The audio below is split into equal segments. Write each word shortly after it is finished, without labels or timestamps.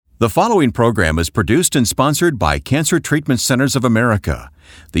The following program is produced and sponsored by Cancer Treatment Centers of America.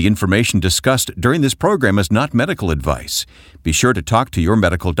 The information discussed during this program is not medical advice. Be sure to talk to your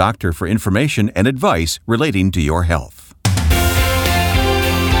medical doctor for information and advice relating to your health.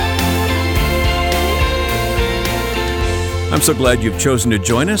 I'm so glad you've chosen to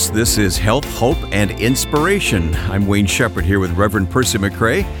join us. This is Health, Hope, and Inspiration. I'm Wayne Shepherd here with Reverend Percy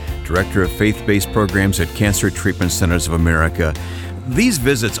McRae, Director of Faith-Based Programs at Cancer Treatment Centers of America. These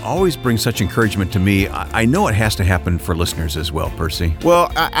visits always bring such encouragement to me. I know it has to happen for listeners as well, Percy.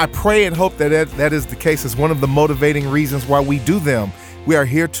 Well, I pray and hope that is the case. It's one of the motivating reasons why we do them. We are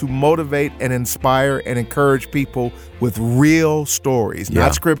here to motivate and inspire and encourage people with real stories,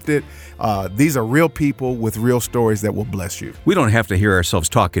 not scripted. These are real people with real stories that will bless you. We don't have to hear ourselves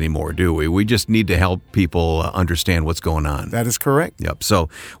talk anymore, do we? We just need to help people understand what's going on. That is correct. Yep. So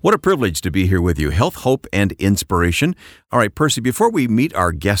what a privilege to be here with you. Health, Hope, and Inspiration. All right, Percy, before we meet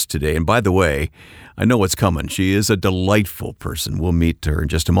our guest today, and by the way, I know what's coming. She is a delightful person. We'll meet her in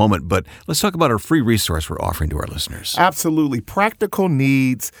just a moment, but let's talk about our free resource we're offering to our listeners. Absolutely. Practical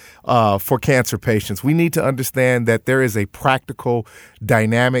needs for cancer patients. We need to understand that there is a practical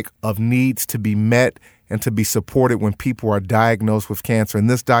dynamic of needs to be met and to be supported when people are diagnosed with cancer. And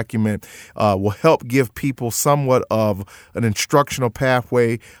this document will help give people somewhat of an instructional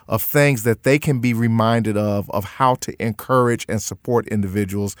pathway of things that they can be reminded of how to encourage and support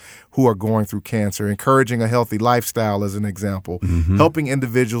individuals who are going through cancer, encouraging a healthy lifestyle as an example, helping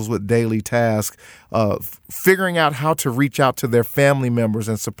individuals with daily tasks, figuring out how to reach out to their family members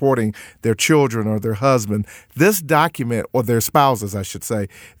and supporting their children or their husband. This document, or their spouses, I should say,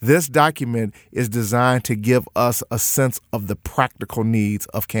 this document is designed to give us a sense of the practical needs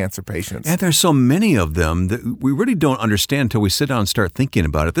of cancer patients. And there's so many of them that we really don't understand until we sit down and start thinking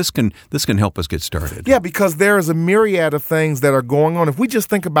about it. This can help us get started. Yeah, because there is a myriad of things that are going on. If we just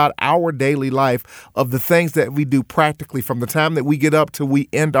think about our daily life of the things that we do practically from the time that we get up till we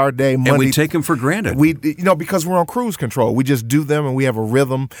end our day Monday. And we take them for granted. Because we're on cruise control. We just do them and we have a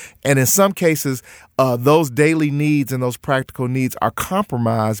rhythm. And in some cases, those daily needs and those practical needs are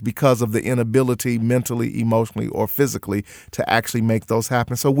compromised because of the inability mentally, emotionally, or physically to actually make those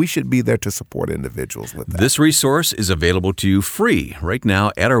happen. So we should be there to support individuals with that. This resource is available to you free right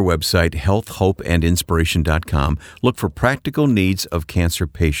now at our website, healthhopeandinspiration.com. Look for practical needs of cancer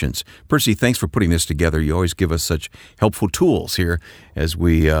patients. Percy, thanks for putting this together. You always give us such helpful tools here as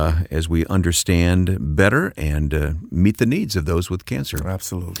we understand better and meet the needs of those with cancer.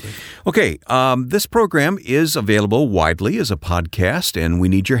 Absolutely. Okay, this program is available widely as a podcast, and we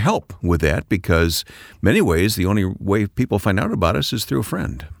need your help with that because many ways the only way people find out about us is through a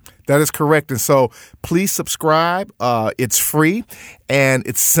friend. That is correct. And so please subscribe. It's free and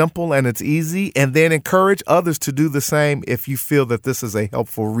it's simple and it's easy. And then encourage others to do the same if you feel that this is a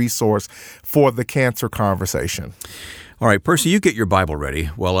helpful resource for the cancer conversation. All right, Percy, you get your Bible ready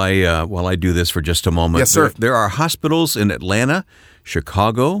while I do this for just a moment. Yes, sir. There are hospitals in Atlanta,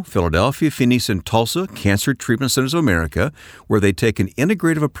 Chicago, Philadelphia, Phoenix, and Tulsa, Cancer Treatment Centers of America, where they take an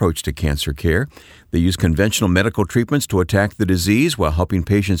integrative approach to cancer care. They use conventional medical treatments to attack the disease while helping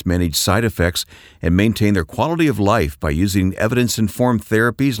patients manage side effects and maintain their quality of life by using evidence-informed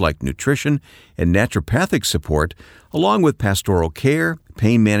therapies like nutrition and naturopathic support, along with pastoral care,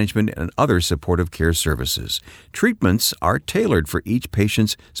 pain management, and other supportive care services. Treatments are tailored for each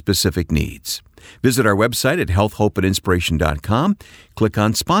patient's specific needs. Visit our website at healthhopeandinspiration.com. Click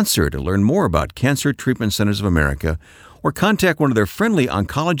on Sponsor to learn more about Cancer Treatment Centers of America, or contact one of their friendly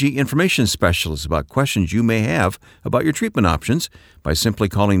oncology information specialists about questions you may have about your treatment options by simply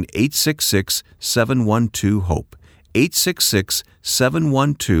calling 866-712-HOPE,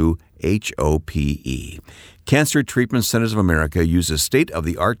 866-712-HOPE. Cancer Treatment Centers of America uses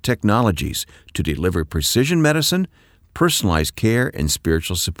state-of-the-art technologies to deliver precision medicine, personalized care, and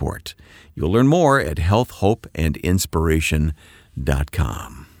spiritual support. You'll learn more at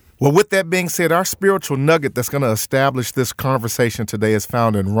healthhopeandinspiration.com. Well, with that being said, our spiritual nugget that's going to establish this conversation today is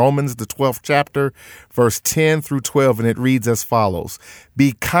found in Romans, the 12th chapter, verse 10 through 12, and it reads as follows.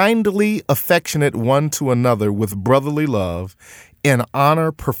 Be kindly affectionate one to another with brotherly love, in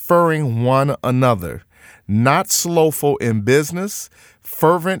honor preferring one another, not slothful in business,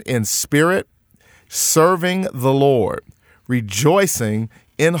 fervent in spirit, serving the Lord, rejoicing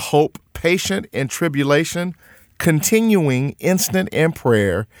in hope, patient in tribulation, continuing instant in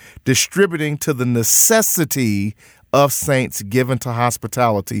prayer, distributing to the necessity of saints given to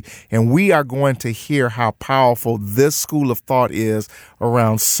hospitality. And we are going to hear how powerful this school of thought is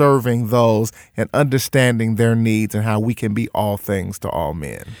around serving those and understanding their needs and how we can be all things to all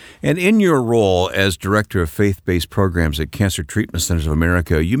men. And in your role as Director of Faith-Based Programs at Cancer Treatment Centers of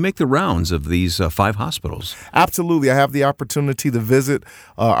America, you make the rounds of these 5 hospitals. Absolutely. I have the opportunity to visit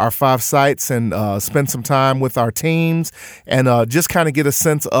our 5 sites and spend some time with our teams and just kind of get a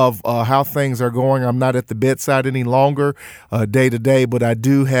sense of how things are going. I'm not at the bedside any longer day to day, but I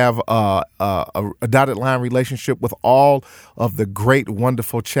do have a dotted line relationship with all of the great,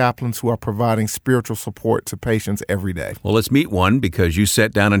 wonderful chaplains who are providing spiritual support to patients every day. Well, let's meet one because you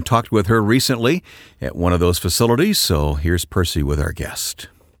sat down and talked with her recently at one of those facilities. So here's Percy with our guest.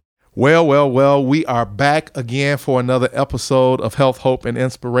 Well, we are back again for another episode of Health, Hope, and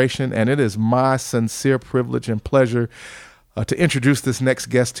Inspiration, and it is my sincere privilege and pleasure to introduce this next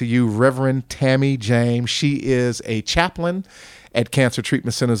guest to you, Reverend Tammy James. She is a chaplain at Cancer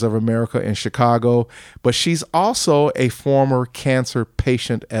Treatment Centers of America in Chicago, but she's also a former cancer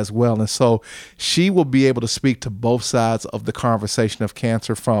patient as well. And so she will be able to speak to both sides of the conversation of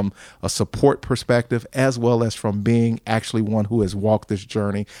cancer from a support perspective, as well as from being actually one who has walked this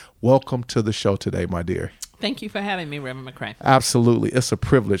journey. Welcome to the show today, my dear. Thank you for having me, Reverend McCray. Absolutely. It's a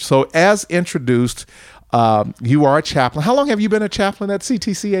privilege. So as introduced, you are a chaplain. How long have you been a chaplain at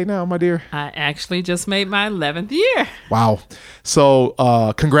CTCA now, my dear? I actually just made my 11th year. Wow. So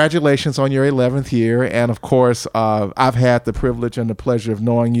congratulations on your 11th year. And of course, I've had the privilege and the pleasure of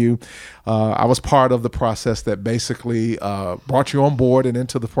knowing you. I was part of the process that basically brought you on board and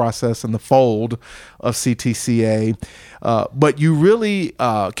into the process and the fold of CTCA. But you really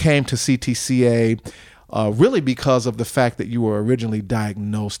came to CTCA really because of the fact that you were originally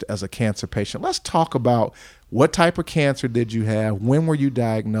diagnosed as a cancer patient. Let's talk about what type of cancer did you have? When were you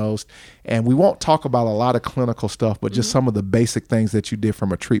diagnosed? And we won't talk about a lot of clinical stuff, but just some of the basic things that you did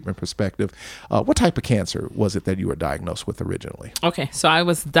from a treatment perspective. What type of cancer was it that you were diagnosed with originally? Okay, so I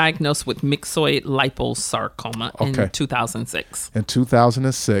was diagnosed with myxoid liposarcoma in 2006. In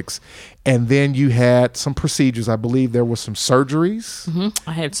 2006. And then you had some procedures. I believe there were some surgeries. Mm-hmm.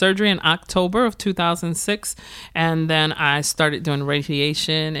 I had surgery in October of 2006, and then I started doing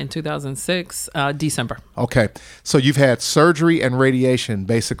radiation in 2006, December. Okay. So you've had surgery and radiation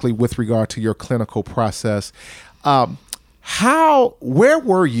basically with regard to your clinical process. Where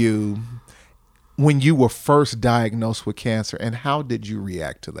were you when you were first diagnosed with cancer, and how did you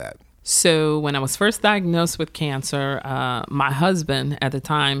react to that? So when I was first diagnosed with cancer, my husband at the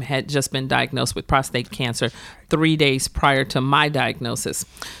time had just been diagnosed with prostate cancer 3 days prior to my diagnosis.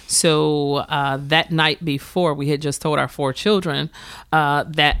 So that night before, we had just told our 4 children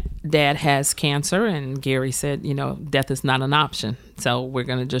that Dad has cancer, and Gary said, death is not an option. So we're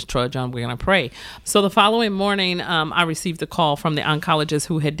going to just trudge on. We're going to pray. So the following morning, I received a call from the oncologist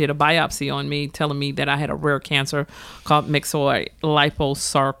who had did a biopsy on me, telling me that I had a rare cancer called myxoid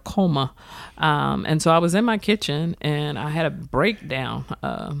liposarcoma. And so I was in my kitchen and I had a breakdown.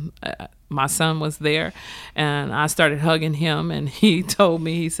 My son was there and I started hugging him, and he told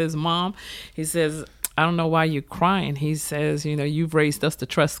me, he says, "Mom," he says, "I don't know why you're crying." He says, "You've raised us to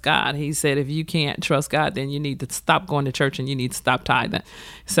trust God." He said, "If you can't trust God, then you need to stop going to church and you need to stop tithing."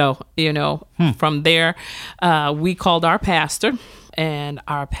 So, from there, we called our pastor, and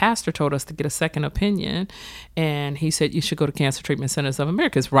our pastor told us to get a second opinion. And he said, "You should go to Cancer Treatment Centers of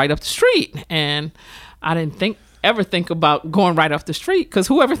America. It's right up the street." And I didn't ever think about going right off the street, because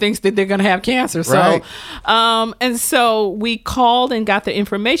whoever thinks that they're going to have cancer. So, right. And so we called and got the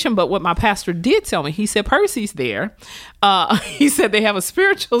information. But what my pastor did tell me, he said, "Percy's there." He said they have a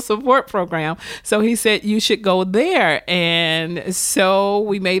spiritual support program. So he said, "You should go there." And so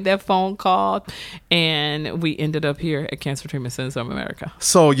we made that phone call and we ended up here at Cancer Treatment Centers of America.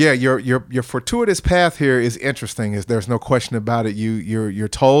 So yeah, your fortuitous path here is interesting. There's no question about it. You're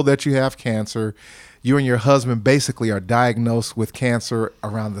told that you have cancer. You and your husband basically are diagnosed with cancer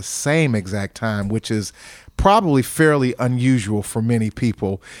around the same exact time, which is probably fairly unusual for many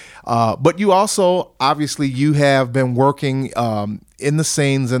people. But you also, obviously, you have been working in the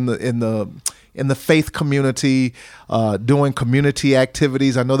scenes in the faith community, doing community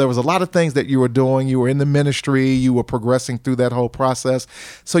activities. I know there was a lot of things that you were doing. You were in the ministry. You were progressing through that whole process.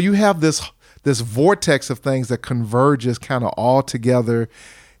 So you have this vortex of things that converges kind of all together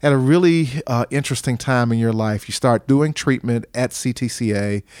at a really interesting time in your life. You start doing treatment at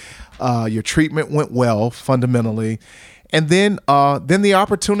CTCA. Your treatment went well, fundamentally. And then the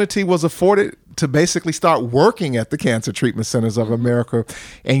opportunity was afforded to basically start working at the Cancer Treatment Centers of America.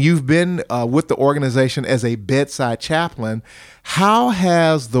 And you've been with the organization as a bedside chaplain. How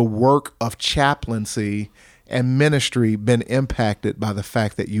has the work of chaplaincy and ministry been impacted by the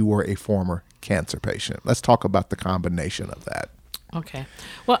fact that you were a former cancer patient? Let's talk about the combination of that. Okay.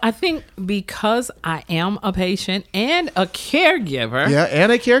 Well, I think because I am a patient and a caregiver. Yeah,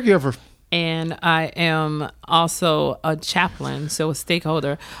 and a caregiver. And I am also a chaplain, so a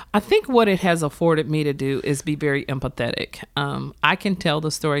stakeholder. I think what it has afforded me to do is be very empathetic. I can tell the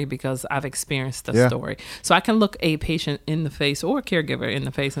story because I've experienced the story. So I can look a patient in the face or a caregiver in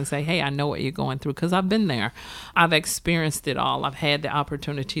the face and say, hey, I know what you're going through because I've been there. I've experienced it all. I've had the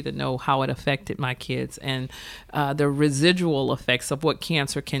opportunity to know how it affected my kids and the residual effects of what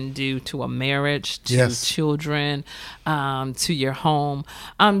cancer can do to a marriage, to children, to your home,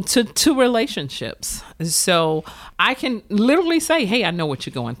 to relationships. So I can literally say, hey, I know what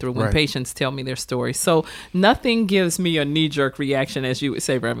you're going through when patients tell me their story. So nothing gives me a knee-jerk reaction, as you would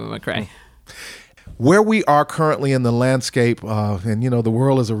say, Reverend McCray. Where we are currently in the landscape, and the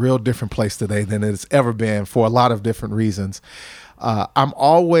world is a real different place today than it's ever been for a lot of different reasons. I'm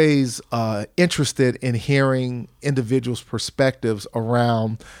always interested in hearing individuals' perspectives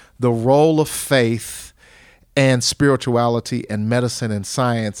around the role of faith and spirituality and medicine and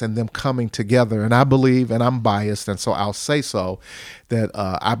science and them coming together. And I believe, and I'm biased, and so I'll say so, that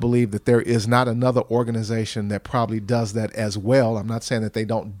I believe that there is not another organization that probably does that as well. I'm not saying that they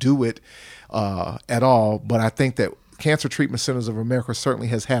don't do it at all, but I think that Cancer Treatment Centers of America certainly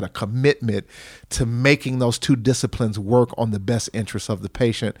has had a commitment to making those two disciplines work on the best interests of the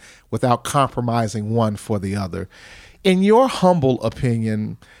patient without compromising one for the other. In your humble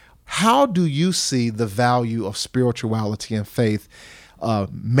opinion, how do you see the value of spirituality and faith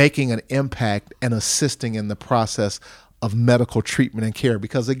making an impact and assisting in the process of medical treatment and care?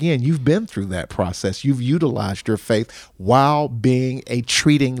 Because again, you've been through that process. You've utilized your faith while being a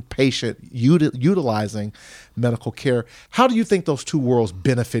treating patient, utilizing medical care. How do you think those two worlds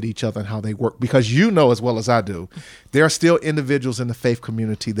benefit each other and how they work? Because you know as well as I do, there are still individuals in the faith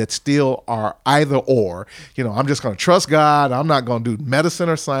community that still are either or. I'm just going to trust God. I'm not going to do medicine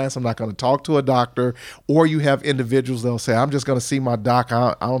or science. I'm not going to talk to a doctor. Or you have individuals that'll say, I'm just going to see my doc.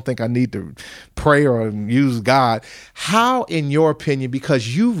 I don't think I need to pray or use God. How, in your opinion,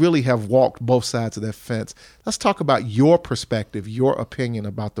 because you really have walked both sides of that fence, let's talk about your perspective, your opinion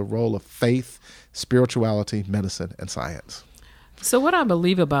about the role of faith, spirituality, medicine, and science. So what I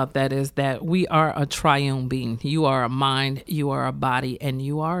believe about that is that we are a triune being. You are a mind, you are a body, and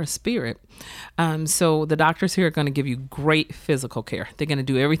you are a spirit. So the doctors here are going to give you great physical care. They're going to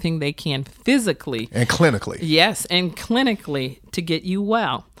do everything they can physically. And clinically. Yes, and clinically to get you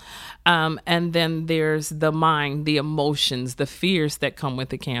well. And then there's the mind, the emotions, the fears that come with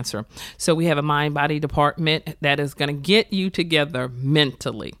the cancer. So we have a mind-body department that is going to get you together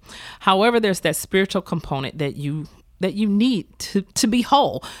mentally. However, there's that spiritual component that you need to be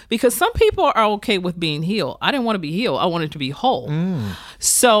whole, because some people are okay with being healed. I didn't want to be healed. I wanted to be whole.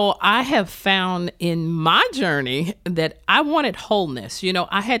 So I have found in my journey that I wanted wholeness.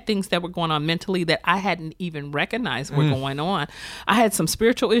 I had things that were going on mentally that I hadn't even recognized were going on. I had some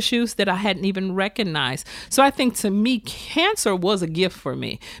spiritual issues that I hadn't even recognized. So I think to me, cancer was a gift for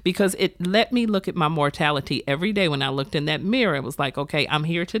me because it let me look at my mortality every day. When I looked in that mirror, it was like, okay, I'm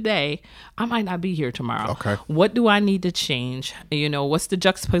here today. I might not be here tomorrow. Okay. What do I need to change? What's the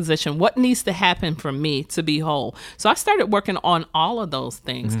juxtaposition? What needs to happen for me to be whole? So I started working on all of those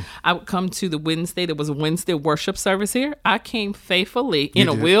things. I would come to the Wednesday. There was a Wednesday worship service here. I came faithfully in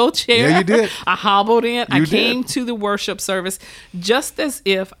a wheelchair. Yeah, you did. I hobbled in. You came did. to the worship service just as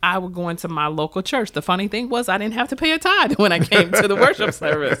if I were going to my local church. The funny thing was I didn't have to pay a tithe when I came to the worship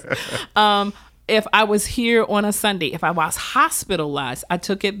service. If I was here on a Sunday, if I was hospitalized, I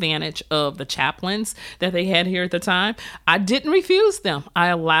took advantage of the chaplains that they had here at the time. I didn't refuse them. I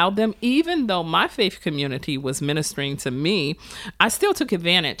allowed them, even though my faith community was ministering to me, I still took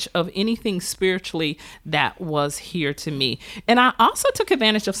advantage of anything spiritually that was here to me. And I also took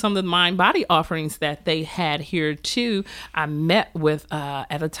advantage of some of the mind-body offerings that they had here too. I met with,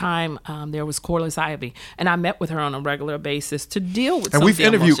 at the time, there was Corliss Ivy, and I met with her on a regular basis to deal with and we've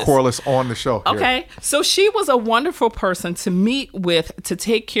interviewed Corliss on the show here. Okay. So she was a wonderful person to meet with, to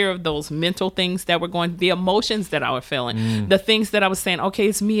take care of those mental things that were going, the emotions that I was feeling, the things that I was saying, okay,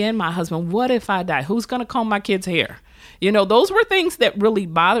 it's me and my husband. What if I die? Who's going to comb my kids' hair? Those were things that really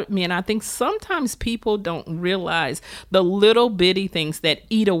bothered me. And I think sometimes people don't realize the little bitty things that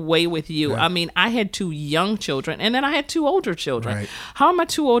eat away with you. Yeah. I mean, I had 2 young children and then I had 2 older children. Right. How are my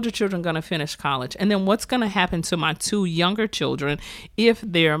 2 older children going to finish college? And then what's going to happen to my 2 younger children if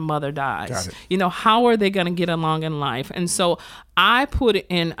their mother dies? How are they going to get along in life? And so I put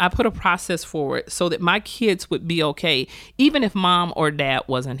a process forward so that my kids would be okay, even if mom or dad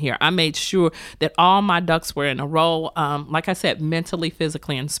wasn't here. I made sure that all my ducks were in a row, like I said, mentally,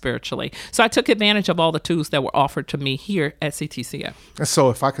 physically, and spiritually. So I took advantage of all the tools that were offered to me here at CTCF. And so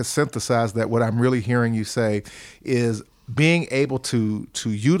if I could synthesize that, what I'm really hearing you say is being able to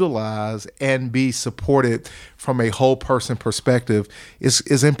utilize and be supported from a whole person perspective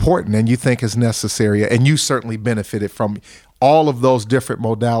is important, and you think is necessary, and you certainly benefited from all of those different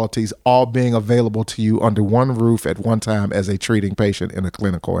modalities all being available to you under one roof at one time as a treating patient in a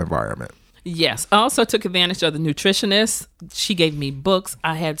clinical environment. Yes. I also took advantage of the nutritionist. She gave me books.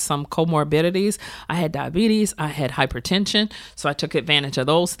 I had some comorbidities. I had diabetes. I had hypertension. So I took advantage of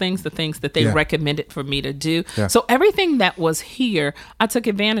those things, the things that they recommended for me to do. Yeah. So everything that was here, I took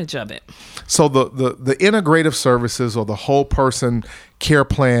advantage of it. So the integrative services or the whole person care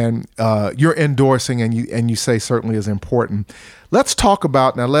plan you're endorsing and you say certainly is important. Let's talk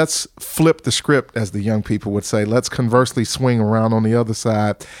about, now let's flip the script, as the young people would say. Let's conversely swing around on the other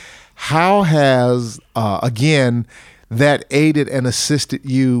side. How has, again, that aided and assisted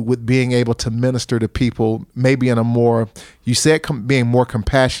you with being able to minister to people, maybe in a more, you said being more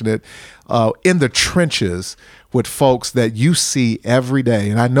compassionate, in the trenches with folks that you see every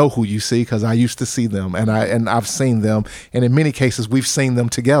day? And I know who you see because I used to see them, and I've seen them, and in many cases we've seen them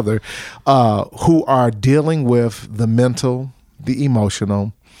together, who are dealing with the mental, the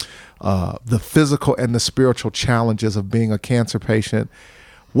emotional, the physical, and the spiritual challenges of being a cancer patient.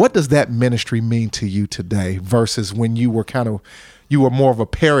 What does that ministry mean to you today versus when you were more of a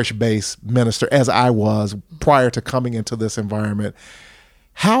parish-based minister, as I was prior to coming into this environment?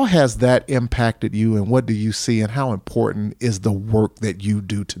 How has that impacted you, and what do you see, and how important is the work that you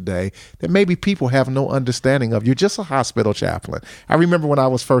do today that maybe people have no understanding of? You're just a hospital chaplain. I remember when I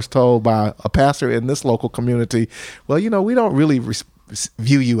was first told by a pastor in this local community, well, we don't really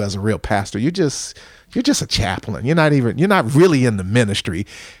view you as a real pastor. You're just a chaplain. You're not really in the ministry.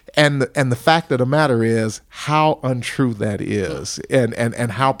 And the fact of the matter is how untrue that is,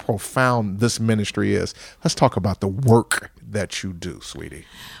 and how profound this ministry is. Let's talk about the work that you do, sweetie.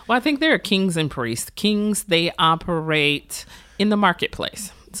 Well, I think there are kings and priests. Kings, they operate in the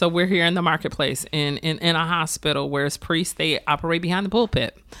marketplace. So we're here in the marketplace in a hospital, whereas priests, they operate behind the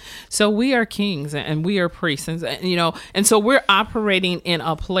pulpit. So we are kings and we are priests, and so we're operating in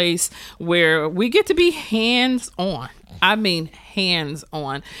a place where we get to be hands-on. I mean,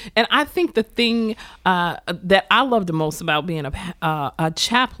 hands-on. And I think the thing that I love the most about being a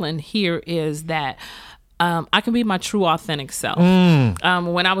chaplain here is that I can be my true, authentic self.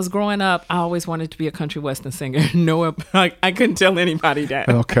 When I was growing up, I always wanted to be a country western singer. No, I couldn't tell anybody that.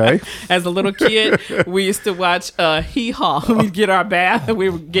 Okay. As a little kid, we used to watch Hee Haw. We'd get our bath.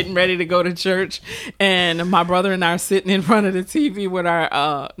 We were getting ready to go to church. And my brother and I are sitting in front of the TV with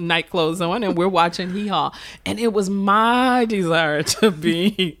our night clothes on, and we're watching Hee Haw. And it was my desire to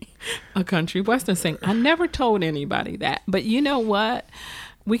be a country western singer. I never told anybody that. But you know what?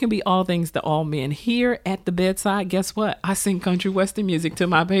 We can be all things to all men. Here at the bedside, guess what? I sing country western music to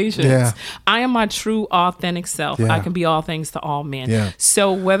my patients. Yeah. I am my true, authentic self. Yeah. I can be all things to all men. Yeah.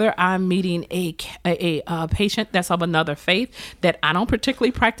 So whether I'm meeting a patient that's of another faith that I don't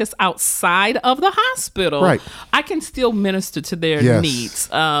particularly practice outside of the hospital, right, I can still minister to their needs.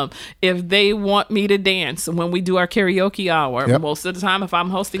 If they want me to dance when we do our karaoke hour, most of the time if I'm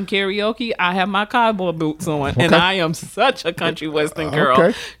hosting karaoke, I have my cowboy boots on, and I am such a country western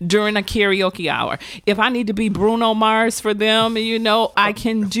girl. During a karaoke hour. If I need to be Bruno Mars for them, I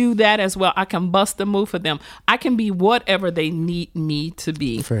can do that as well. I can bust a move for them. I can be whatever they need me to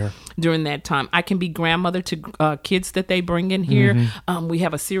be during that time. I can be grandmother to kids that they bring in here. Mm-hmm. We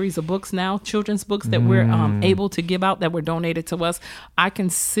have a series of books now, children's books that we're able to give out that were donated to us. I can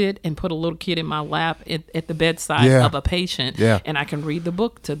sit and put a little kid in my lap at the bedside of a patient, and I can read the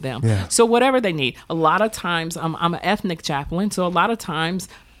book to them. Yeah. So whatever they need. A lot of times, I'm an ethnic chaplain, so a lot of times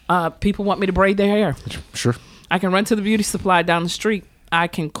people want me to braid their hair. Sure. I can run to the beauty supply down the street. I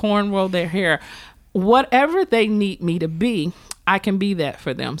can cornrow their hair. Whatever they need me to be, I can be that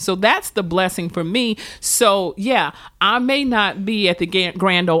for them. So that's the blessing for me. So I may not be at the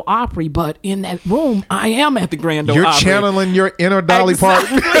Grand Ole Opry, but in that room, I am at the Grand Ole Opry. You're channeling your inner Dolly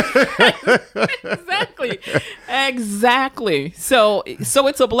Parton. Exactly. So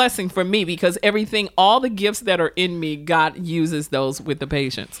it's a blessing for me because all the gifts that are in me, God uses those with the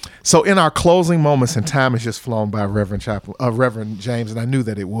patients. So in our closing moments, and time has just flown by, Reverend James, and I knew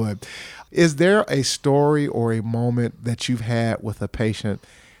that it would. Is there a story or a moment that you've had with a patient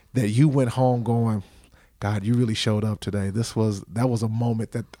that you went home going, God, you really showed up today. That was a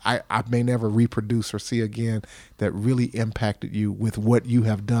moment that I may never reproduce or see again, that really impacted you with what you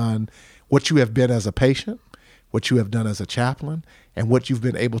have done, what you have been as a patient, what you have done as a chaplain, and what you've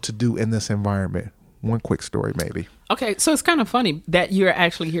been able to do in this environment. One quick story, maybe. Okay, so it's kind of funny that you're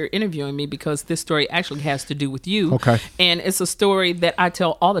actually here interviewing me, because this story actually has to do with you. Okay. And it's a story that I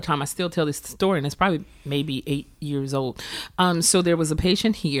tell all the time. I still tell this story, and it's probably maybe 8 years old. So there was a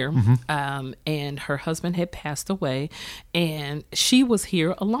patient here, and her husband had passed away, and she was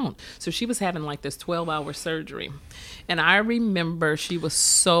here alone. So she was having like this 12-hour surgery. And I remember she was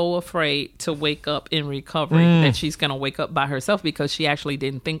so afraid to wake up in recovery that she's going to wake up by herself, because she actually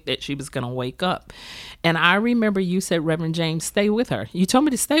didn't think that she was going to wake up. And I remember you said, Reverend James, stay with her. You told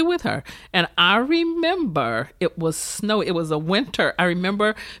me to stay with her. And I remember it was snow. It was a winter. I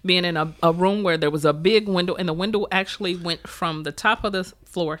remember being in a room where there was a big window, and the window actually went from the top of the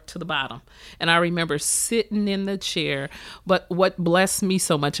floor to the bottom. And I remember sitting in the chair. But what blessed me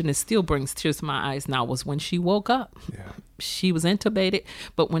so much, and it still brings tears to my eyes now, was when she woke up. Yeah. She was intubated,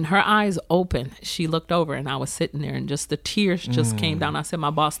 but when her eyes opened, she looked over, and I was sitting there, and just the tears just came down. I said,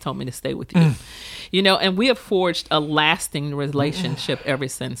 my boss told me to stay with you. You know, and we have forged a lasting relationship ever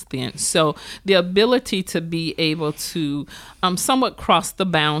since then. So the ability to be able to somewhat cross the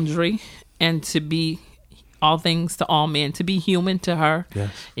boundary and to be all things to all men, to be human to her,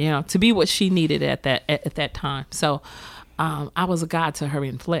 yes. You know, to be what she needed at that time. So I was a God to her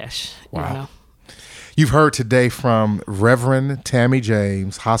in flesh. Wow. You know? You've heard today from Reverend Tammy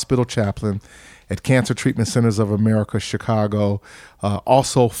James, hospital chaplain at Cancer Treatment Centers of America, Chicago,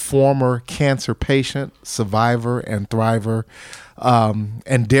 also former cancer patient, survivor, and thriver,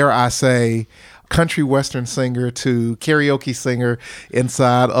 and dare I say, country western singer to karaoke singer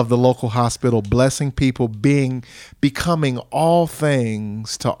inside of the local hospital, blessing people, becoming all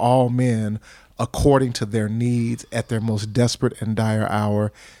things to all men according to their needs at their most desperate and dire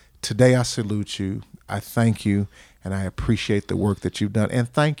hour. Today I salute you. I thank you, and I appreciate the work that you've done. And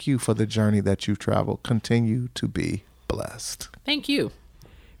thank you for the journey that you've traveled. Continue to be blessed. Thank you.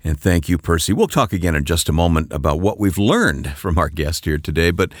 And thank you, Percy. We'll talk again in just a moment about what we've learned from our guest here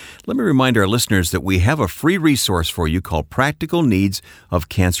today. But let me remind our listeners that we have a free resource for you called Practical Needs of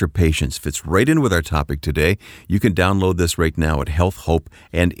Cancer Patients. Fits right in with our topic today. You can download this right now at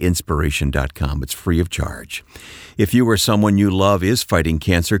healthhopeandinspiration.com. It's free of charge. If you or someone you love is fighting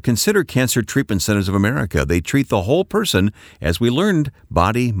cancer, consider Cancer Treatment Centers of America. They treat the whole person, as we learned,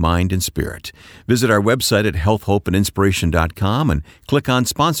 body, mind, and spirit. Visit our website at healthhopeandinspiration.com and click on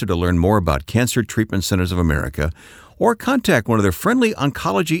Sponsor to learn more about Cancer Treatment Centers of America, or contact one of their friendly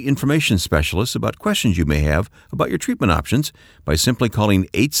oncology information specialists about questions you may have about your treatment options by simply calling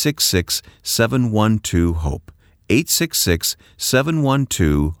 866-712-HOPE.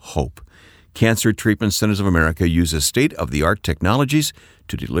 866-712-HOPE. Cancer Treatment Centers of America uses state-of-the-art technologies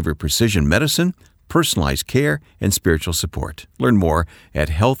to deliver precision medicine, personalized care, and spiritual support. Learn more at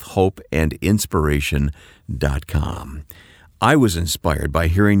healthhopeandinspiration.com. I was inspired by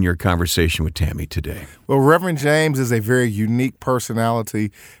hearing your conversation with Tammy today. Well, Reverend James is a very unique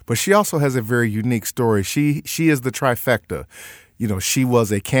personality, but she also has a very unique story. She is the trifecta. You know, she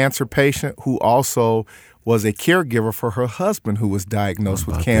was a cancer patient who also was a caregiver for her husband who was diagnosed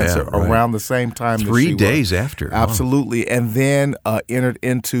with cancer around the same time. 3 days after. Absolutely. And then entered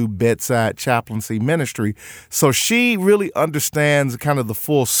into bedside chaplaincy ministry. So she really understands kind of the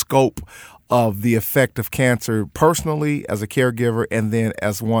full scope of the effect of cancer personally as a caregiver, and then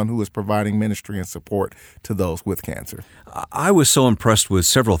as one who is providing ministry and support to those with cancer. I was so impressed with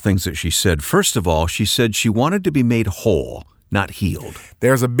several things that she said. First of all, she said she wanted to be made whole, not healed.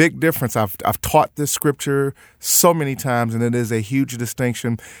 There's a big difference. I've taught this scripture so many times, and it is a huge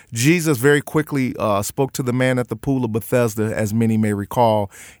distinction. Jesus very quickly spoke to the man at the pool of Bethesda, as many may recall.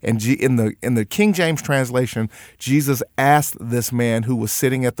 And in the King James translation, Jesus asked this man who was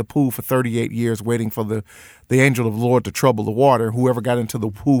sitting at the pool for 38 years waiting for the angel of the Lord to trouble the water. Whoever got into the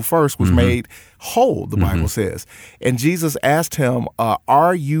pool first was made whole, the Bible says. And Jesus asked him,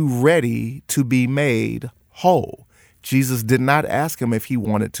 are you ready to be made whole? Jesus did not ask him if he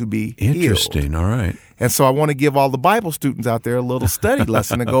wanted to be Interesting. healed. All right. And so I want to give all the Bible students out there a little study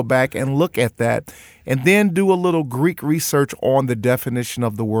lesson to go back and look at that, and then do a little Greek research on the definition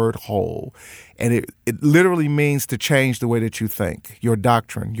of the word whole. And it literally means to change the way that you think, your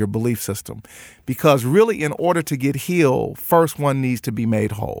doctrine, your belief system. Because really, in order to get healed, first one needs to be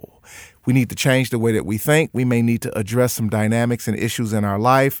made whole. We need to change the way that we think. We may need to address some dynamics and issues in our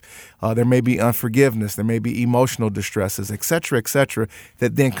life. There may be unforgiveness. There may be emotional distresses, et cetera,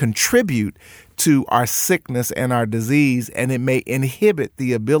 that then contribute to our sickness and our disease, and it may inhibit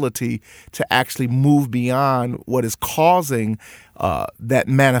the ability to actually move beyond what is causing that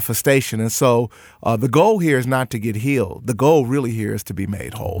manifestation. And so the goal here is not to get healed. The goal really here is to be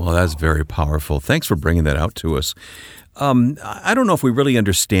made whole. Well, that's very powerful. Thanks for bringing that out to us. I don't know if we really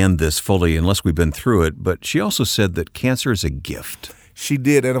understand this fully unless we've been through it, but she also said that cancer is a gift. She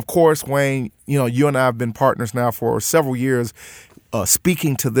did. And of course, Wayne, you and I have been partners now for several years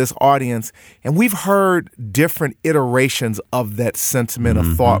speaking to this audience, and we've heard different iterations of that sentiment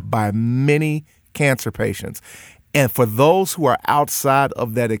of thought by many cancer patients. And for those who are outside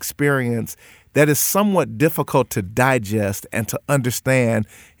of that experience, that is somewhat difficult to digest and to understand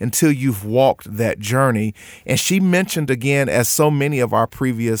until you've walked that journey. And she mentioned again, as so many of our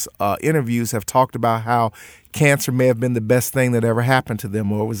previous interviews have talked about, how cancer may have been the best thing that ever happened to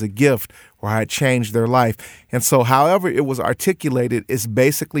them, or it was a gift, or how it changed their life. And so however it was articulated is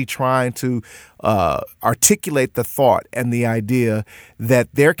basically trying to articulate the thought and the idea that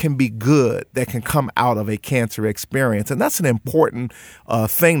there can be good that can come out of a cancer experience. And that's an important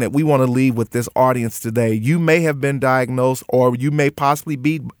thing that we want to leave with this audience today. You may have been diagnosed, or you may possibly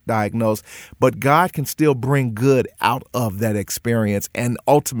be diagnosed, but God can still bring good out of that experience and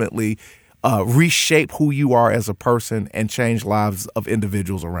ultimately reshape who you are as a person and change lives of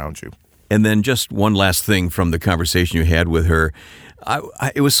individuals around you. And then just one last thing from the conversation you had with her.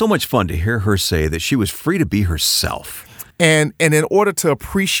 It was so much fun to hear her say that she was free to be herself. And in order to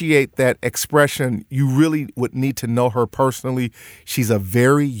appreciate that expression, you really would need to know her personally. She's a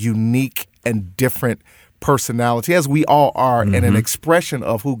very unique and different personality, as we all are, and an expression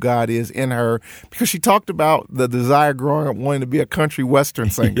of who God is in her, because she talked about the desire growing up wanting to be a country western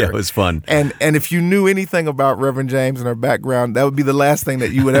singer. Yeah, it was fun. And if you knew anything about Reverend James and her background, that would be the last thing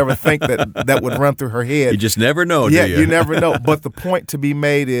that you would ever think that would run through her head. You just never know, do you? Yeah, you never know. But the point to be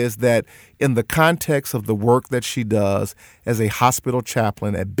made is that in the context of the work that she does as a hospital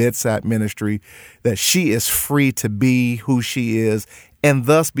chaplain at Bedside Ministry, that she is free to be who she is and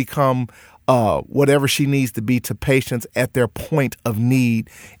thus become whatever she needs to be to patients at their point of need,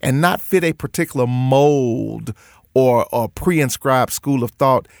 and not fit a particular mold or a pre-inscribed school of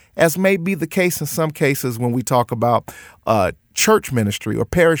thought, as may be the case in some cases when we talk about church ministry or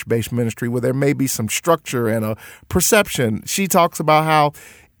parish-based ministry, where there may be some structure and a perception. She talks about how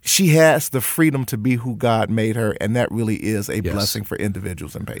she has the freedom to be who God made her, and that really is a blessing for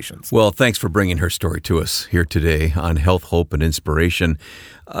individuals and patients. Well, thanks for bringing her story to us here today on Health, Hope, and Inspiration.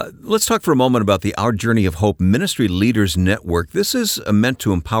 Let's talk for a moment about the Our Journey of Hope Ministry Leaders Network. This is meant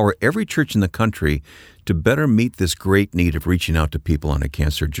to empower every church in the country to better meet this great need of reaching out to people on a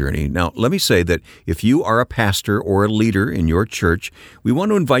cancer journey. Now, let me say that if you are a pastor or a leader in your church, we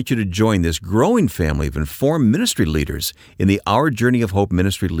want to invite you to join this growing family of informed ministry leaders in the Our Journey of Hope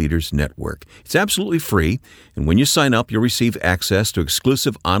Ministry Leaders Network. It's absolutely free, and when you sign up, you'll receive access to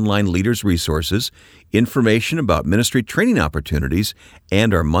exclusive online leaders resources, information about ministry training opportunities,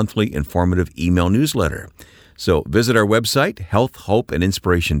 and our monthly informative email newsletter. So visit our website,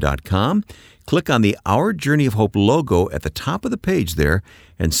 healthhopeandinspiration.com. Click on the Our Journey of Hope logo at the top of the page there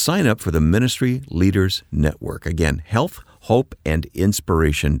and sign up for the Ministry Leaders Network. Again,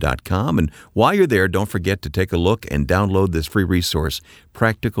 healthhopeandinspiration.com. And while you're there, don't forget to take a look and download this free resource,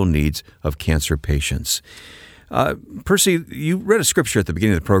 Practical Needs of Cancer Patients. Percy, you read a scripture at the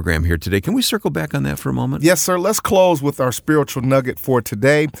beginning of the program here today. Can we circle back on that for a moment? Yes, sir. Let's close with our spiritual nugget for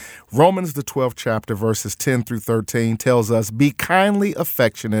today. Romans, the 12th chapter, verses 10 through 13 tells us, "Be kindly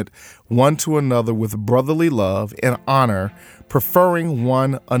affectionate one to another with brotherly love and honor, preferring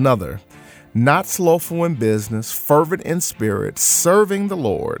one another. Not slothful in business, fervent in spirit, serving the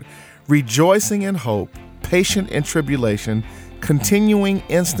Lord, rejoicing in hope, patient in tribulation, continuing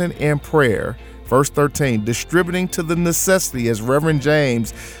instant in prayer." Verse 13, distributing to the necessity, as Reverend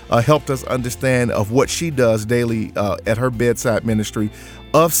James helped us understand of what she does daily at her bedside ministry,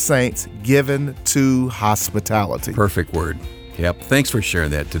 of saints given to hospitality. Perfect word. Yep. Thanks for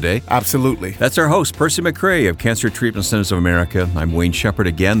sharing that today. Absolutely. That's our host, Percy McCray of Cancer Treatment Centers of America. I'm Wayne Shepherd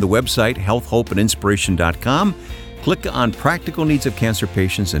again. The website, healthhopeandinspiration.com. Click on Practical Needs of Cancer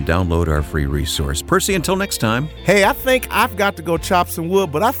Patients and download our free resource. Percy, until next time. Hey, I think I've got to go chop some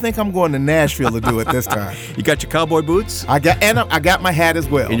wood, but I think I'm going to Nashville to do it this time. You got your cowboy boots? I got my hat as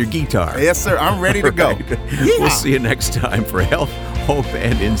well. And your guitar? Yes, sir. I'm ready to go. Right. We'll see you next time for Health, Hope,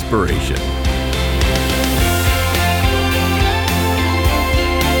 and Inspiration.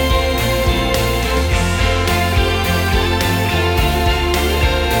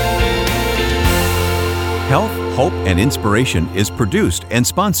 Health, Hope, and Inspiration is produced and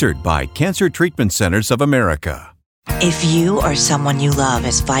sponsored by Cancer Treatment Centers of America. If you or someone you love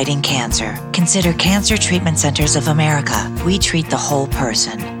is fighting cancer, consider Cancer Treatment Centers of America. We treat the whole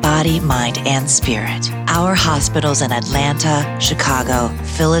person, body, mind, and spirit. Our hospitals in Atlanta, Chicago,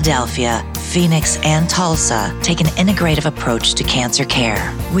 Philadelphia, Phoenix, and Tulsa take an integrative approach to cancer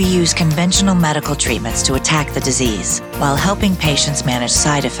care. We use conventional medical treatments to attack the disease while helping patients manage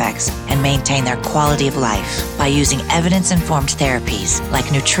side effects and maintain their quality of life by using evidence-informed therapies like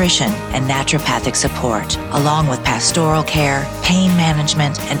nutrition and naturopathic support, along with pastoral care, pain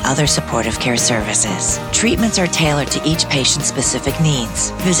management, and other supportive care services. Treatments are tailored to each patient's specific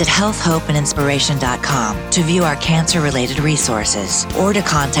needs. Visit healthhopeandinspiration.com to view our cancer-related resources or to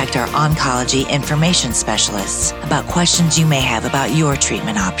contact our oncology information specialists about questions you may have about your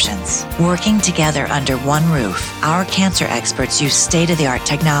treatment options. Working together under one roof, our cancer experts use state-of-the-art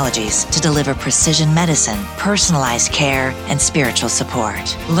technologies to deliver precision medicine, personalized care, and spiritual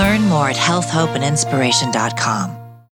support. Learn more at healthhopeandinspiration.com.